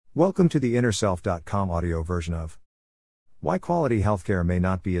Welcome to the InnerSelf.com audio version of Why Quality Healthcare May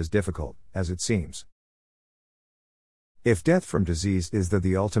Not Be as Difficult as It Seems. If death from disease is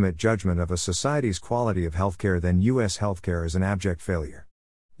the ultimate judgment of a society's quality of healthcare, then U.S. healthcare is an abject failure.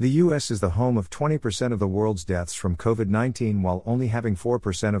 The U.S. is the home of 20% of the world's deaths from COVID-19 while only having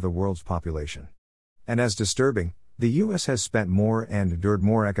 4% of the world's population. And as disturbing, the U.S. has spent more and endured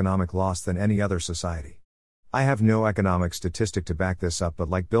more economic loss than any other society. I have no economic statistic to back this up, but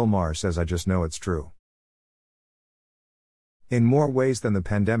like Bill Maher says, I just know it's true. In more ways than the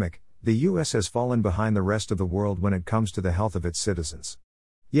pandemic, the U.S. has fallen behind the rest of the world when it comes to the health of its citizens.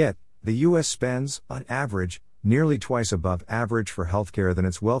 Yet, the U.S. spends, on average, nearly twice above average for healthcare than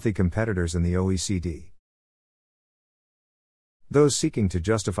its wealthy competitors in the OECD. Those seeking to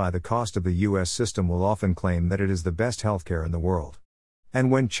justify the cost of the U.S. system will often claim that it is the best healthcare in the world. And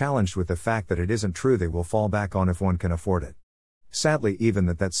when challenged with the fact that it isn't true, they will fall back on if one can afford it. Sadly, even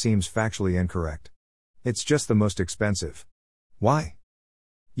that seems factually incorrect. It's just the most expensive. Why?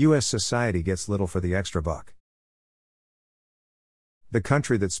 U.S. society gets little for the extra buck. The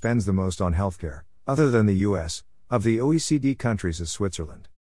country that spends the most on healthcare, other than the U.S., of the OECD countries is Switzerland.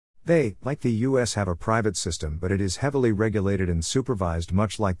 They, like the U.S., have a private system, but it is heavily regulated and supervised,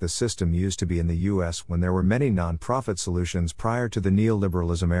 much like the system used to be in the U.S. when there were many non-profit solutions prior to the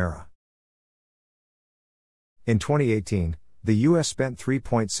neoliberalism era. In 2018, the U.S. spent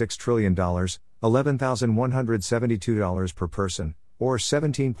 $3.6 trillion, $11,172 per person, or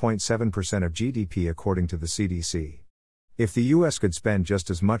 17.7% of GDP according to the CDC. If the U.S. could spend just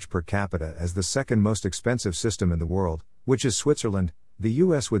as much per capita as the second most expensive system in the world, which is Switzerland, the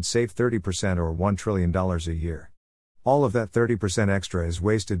U.S. would save 30% or $1 trillion a year. All of that 30% extra is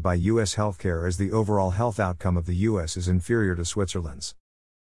wasted by U.S. healthcare, as the overall health outcome of the U.S. is inferior to Switzerland's.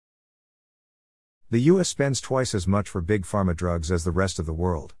 The U.S. spends twice as much for big pharma drugs as the rest of the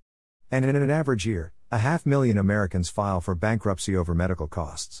world. And in an average year, 500,000 Americans file for bankruptcy over medical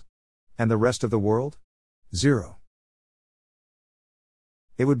costs. And the rest of the world? Zero.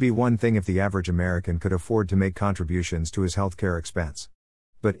 It would be one thing if the average American could afford to make contributions to his healthcare expense.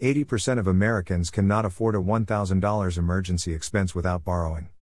 But 80% of Americans cannot afford a $1,000 emergency expense without borrowing.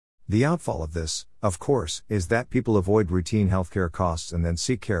 The outfall of this, of course, is that people avoid routine healthcare costs and then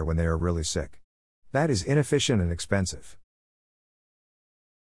seek care when they are really sick. That is inefficient and expensive.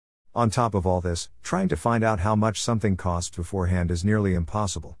 On top of all this, trying to find out how much something costs beforehand is nearly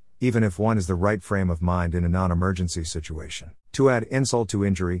impossible, even if one is the right frame of mind in a non-emergency situation. To add insult to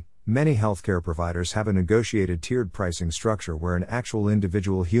injury, many healthcare providers have a negotiated tiered pricing structure where an actual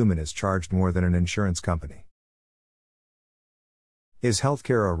individual human is charged more than an insurance company. Is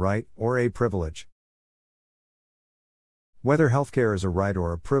healthcare a right or a privilege? Whether healthcare is a right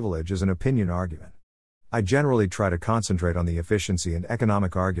or a privilege is an opinion argument. I generally try to concentrate on the efficiency and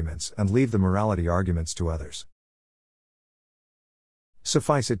economic arguments and leave the morality arguments to others.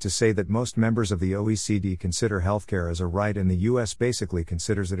 Suffice it to say that most members of the OECD consider healthcare as a right, and the US basically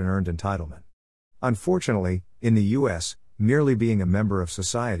considers it an earned entitlement. Unfortunately, in the US, merely being a member of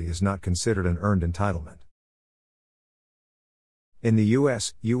society is not considered an earned entitlement. In the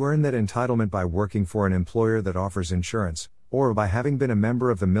US, you earn that entitlement by working for an employer that offers insurance, or by having been a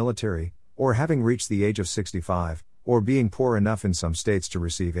member of the military, or having reached the age of 65, or being poor enough in some states to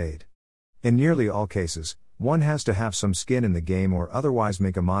receive aid. In nearly all cases, one has to have some skin in the game or otherwise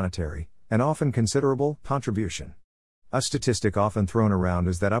make a monetary, and often considerable, contribution. A statistic often thrown around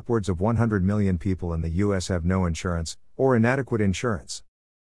is that upwards of 100 million people in the US have no insurance, or inadequate insurance.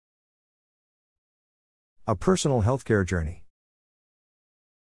 A personal healthcare journey.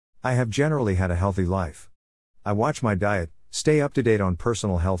 I have generally had a healthy life. I watch my diet, stay up to date on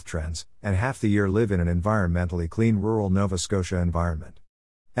personal health trends, and half the year live in an environmentally clean rural Nova Scotia environment.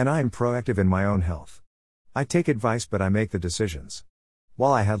 And I am proactive in my own health. I take advice, but I make the decisions.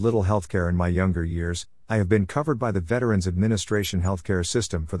 While I had little healthcare in my younger years, I have been covered by the Veterans Administration healthcare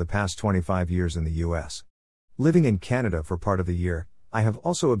system for the past 25 years in the US. Living in Canada for part of the year, I have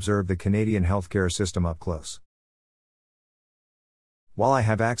also observed the Canadian healthcare system up close. While I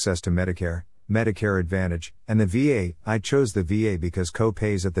have access to Medicare, Medicare Advantage, and the VA, I chose the VA because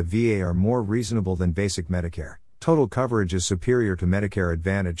co-pays at the VA are more reasonable than basic Medicare. Total coverage is superior to Medicare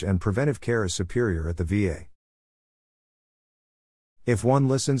Advantage, and preventive care is superior at the VA. If one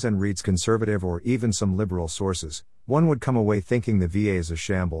listens and reads conservative or even some liberal sources, one would come away thinking the VA is a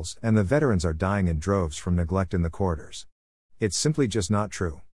shambles and the veterans are dying in droves from neglect in the corridors. It's simply just not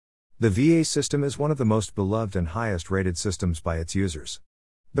true. The VA system is one of the most beloved and highest rated systems by its users.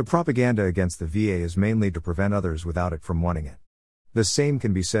 The propaganda against the VA is mainly to prevent others without it from wanting it. The same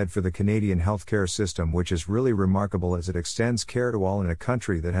can be said for the Canadian healthcare system, which is really remarkable as it extends care to all in a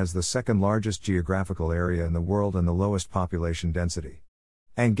country that has the second largest geographical area in the world and the lowest population density.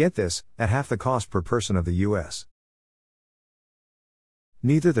 And get this, at half the cost per person of the US.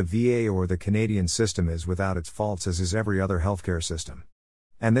 Neither the VA or the Canadian system is without its faults, as is every other healthcare system.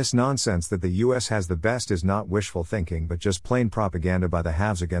 And this nonsense that the US has the best is not wishful thinking but just plain propaganda by the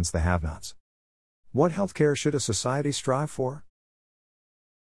haves against the have-nots. What healthcare should a society strive for?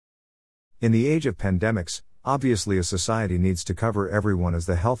 In the age of pandemics, obviously a society needs to cover everyone, as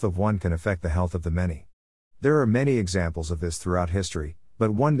the health of one can affect the health of the many. There are many examples of this throughout history,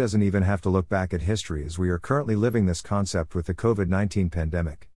 but one doesn't even have to look back at history, as we are currently living this concept with the COVID-19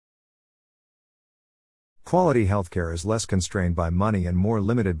 pandemic. Quality healthcare is less constrained by money and more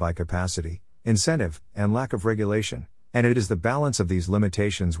limited by capacity, incentive, and lack of regulation, and it is the balance of these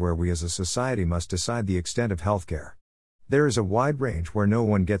limitations where we as a society must decide the extent of healthcare. There is a wide range where no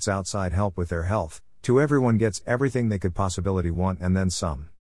one gets outside help with their health, to everyone gets everything they could possibly want and then some.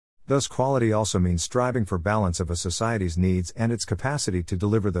 Thus, quality also means striving for balance of a society's needs and its capacity to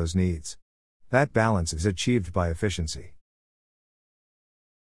deliver those needs. That balance is achieved by efficiency.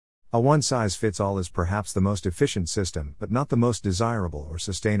 A one-size-fits-all is perhaps the most efficient system, but not the most desirable or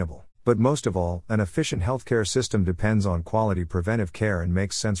sustainable. But most of all, an efficient healthcare system depends on quality preventive care and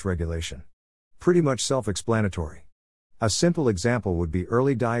makes sense regulation. Pretty much self-explanatory. A simple example would be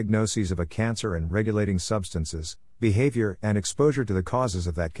early diagnoses of a cancer and regulating substances, behavior, and exposure to the causes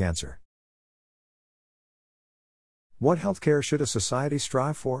of that cancer. What healthcare should a society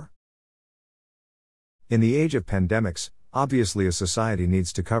strive for? In the age of pandemics, obviously a society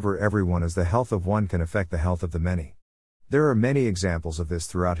needs to cover everyone, as the health of one can affect the health of the many. There are many examples of this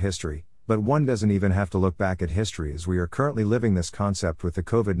throughout history, but one doesn't even have to look back at history, as we are currently living this concept with the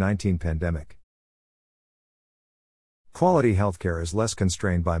COVID-19 pandemic. Quality healthcare is less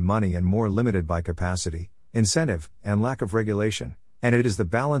constrained by money and more limited by capacity, incentive, and lack of regulation, and it is the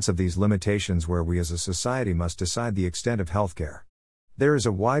balance of these limitations where we as a society must decide the extent of healthcare. There is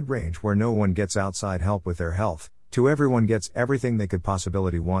a wide range where no one gets outside help with their health, to everyone gets everything they could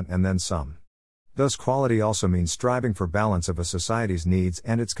possibly want and then some. Thus, quality also means striving for balance of a society's needs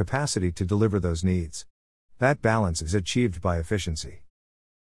and its capacity to deliver those needs. That balance is achieved by efficiency.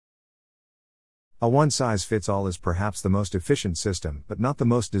 A one-size-fits-all is perhaps the most efficient system, but not the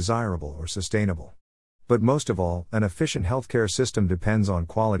most desirable or sustainable. But most of all, an efficient healthcare system depends on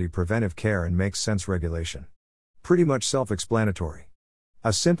quality preventive care and makes sense regulation. Pretty much self-explanatory.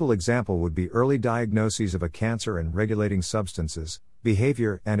 A simple example would be early diagnoses of a cancer and regulating substances,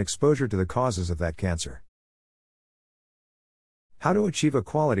 behavior, and exposure to the causes of that cancer. How to achieve a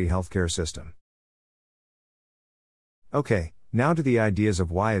quality healthcare system? Okay, now to the ideas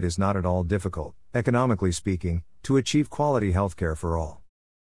of why it is not at all difficult, economically speaking, to achieve quality healthcare for all.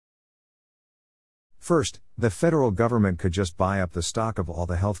 First, the federal government could just buy up the stock of all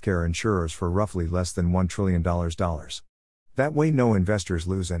the healthcare insurers for roughly less than $1 trillion. That way no investors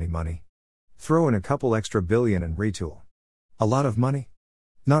lose any money. Throw in a couple extra billion and retool. A lot of money?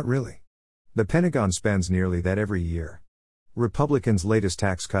 Not really. The Pentagon spends nearly that every year. Republicans' latest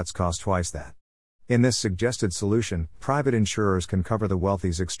tax cuts cost twice that. In this suggested solution, private insurers can cover the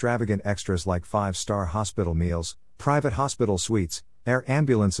wealthy's extravagant extras like 5-star hospital meals, private hospital suites, air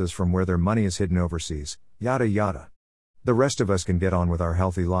ambulances from where their money is hidden overseas, yada yada. The rest of us can get on with our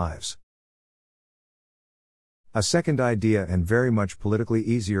healthy lives. A second idea, and very much politically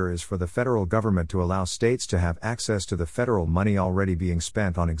easier, is for the federal government to allow states to have access to the federal money already being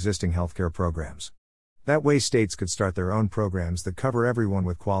spent on existing healthcare programs. That way states could start their own programs that cover everyone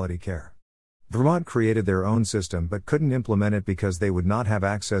with quality care. Vermont created their own system but couldn't implement it because they would not have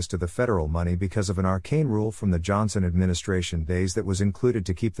access to the federal money because of an arcane rule from the Johnson administration days that was included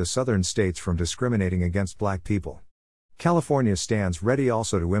to keep the southern states from discriminating against black people. California stands ready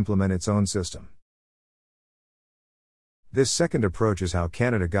also to implement its own system. This second approach is how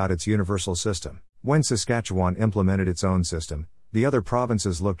Canada got its universal system. When Saskatchewan implemented its own system, the other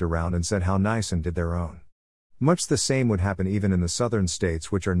provinces looked around and said how nice and did their own. Much the same would happen even in the southern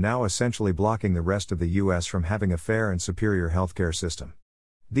states, which are now essentially blocking the rest of the U.S. from having a fair and superior healthcare system.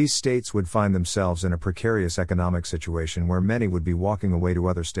 These states would find themselves in a precarious economic situation where many would be walking away to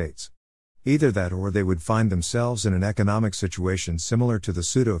other states. Either that, or they would find themselves in an economic situation similar to the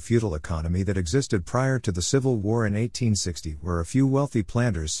pseudo-feudal economy that existed prior to the Civil War in 1860, where a few wealthy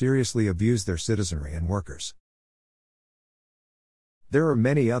planters seriously abused their citizenry and workers. There are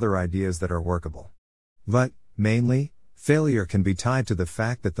many other ideas that are workable. But, mainly, failure can be tied to the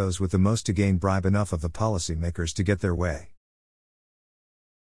fact that those with the most to gain bribe enough of the policymakers to get their way.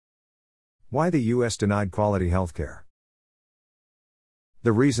 Why the U.S. denied quality healthcare.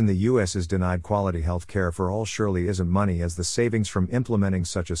 The reason the US is denied quality health care for all surely isn't money, as the savings from implementing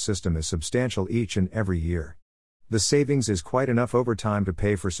such a system is substantial each and every year. The savings is quite enough over time to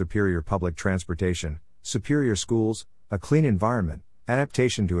pay for superior public transportation, superior schools, a clean environment,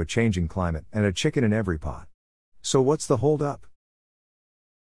 adaptation to a changing climate, and a chicken in every pot. So what's the hold up?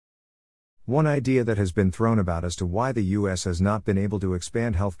 One idea that has been thrown about as to why the US has not been able to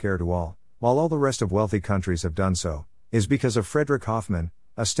expand healthcare to all, while all the rest of wealthy countries have done so, is because of Frederick Hoffman,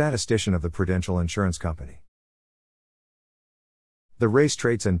 a statistician of the Prudential Insurance Company. The Race,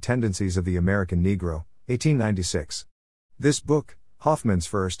 Traits and Tendencies of the American Negro, 1896. This book, Hoffman's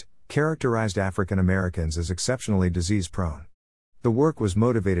first, characterized African Americans as exceptionally disease-prone. The work was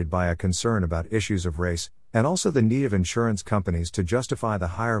motivated by a concern about issues of race, and also the need of insurance companies to justify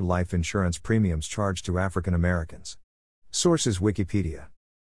the higher life insurance premiums charged to African Americans. Source is Wikipedia.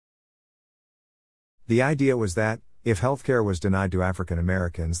 The idea was that, if healthcare was denied to African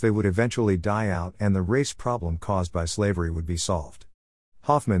Americans, they would eventually die out and the race problem caused by slavery would be solved.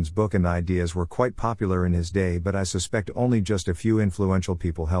 Hoffman's book and ideas were quite popular in his day, but I suspect only just a few influential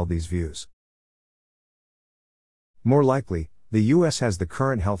people held these views. More likely, the US has the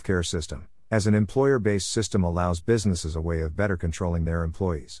current healthcare system, as an employer-based system allows businesses a way of better controlling their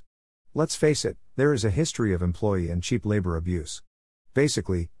employees. Let's face it, there is a history of employee and cheap labor abuse.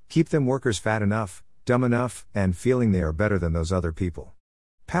 Basically, keep them workers fat enough, dumb enough, and feeling they are better than those other people.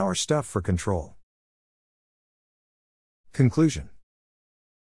 Power stuff for control. Conclusion.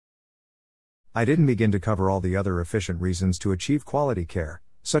 I didn't begin to cover all the other efficient reasons to achieve quality care,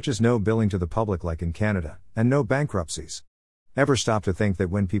 such as no billing to the public like in Canada, and no bankruptcies. Ever stop to think that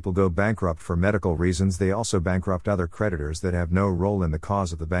when people go bankrupt for medical reasons, they also bankrupt other creditors that have no role in the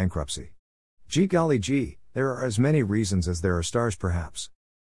cause of the bankruptcy? Gee golly gee, there are as many reasons as there are stars perhaps.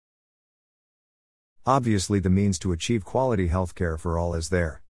 Obviously, the means to achieve quality healthcare for all is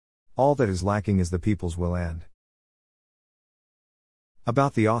there. All that is lacking is the people's will and.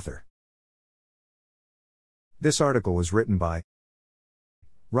 About the author. This article was written by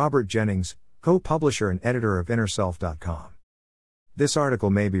Robert Jennings, co-publisher and editor of InnerSelf.com. This article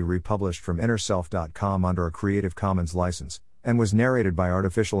may be republished from InnerSelf.com under a Creative Commons license, and was narrated by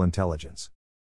artificial intelligence.